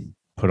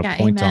put a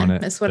point on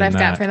it. That's what I've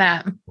got for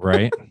that.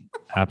 Right?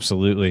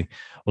 Absolutely.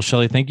 Well,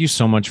 Shelly, thank you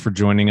so much for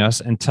joining us,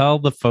 and tell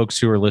the folks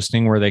who are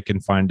listening where they can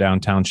find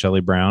Downtown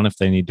Shelly Brown if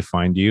they need to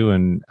find you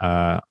and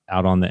out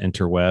on the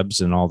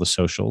interwebs and all the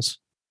socials.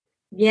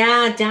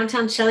 Yeah,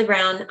 Downtown Shelly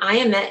Brown. I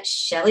am at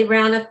Shelly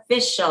Brown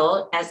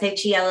Official,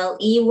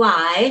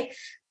 SHELLEY,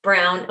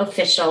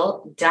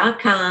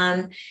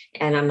 brownofficial.com.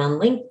 And I'm on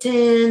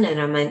LinkedIn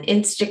and I'm on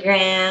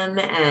Instagram,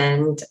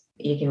 and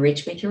you can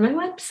reach me through my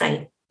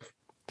website.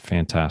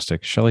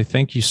 Fantastic. Shelly,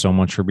 thank you so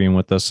much for being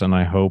with us. And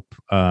I hope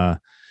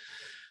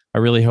I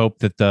really hope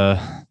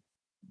that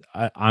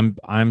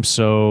I'm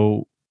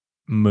so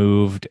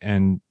moved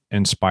and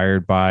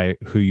inspired by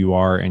who you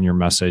are and your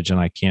message. And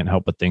I can't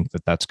help but think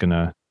that that's going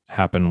to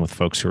happen with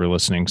folks who are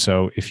listening.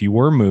 So if you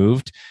were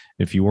moved,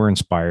 if you were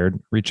inspired,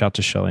 reach out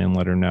to Shelly and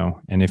let her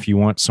know. And if you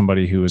want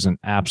somebody who is an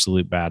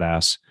absolute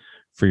badass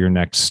for your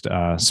next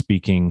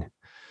speaking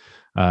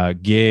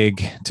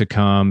gig to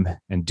come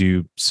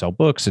and sell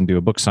books and do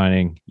a book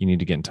signing, you need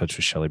to get in touch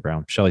with Shelly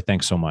Brown. Shelly,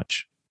 thanks so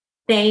much.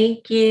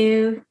 Thank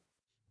you.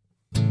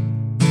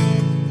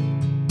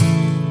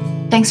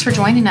 Thanks for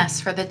joining us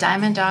for the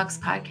Diamond Dogs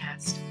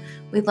podcast.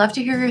 We'd love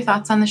to hear your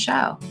thoughts on the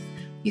show.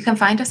 You can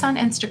find us on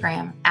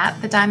Instagram at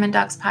the Diamond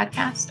Dogs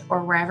podcast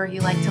or wherever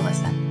you like to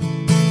listen.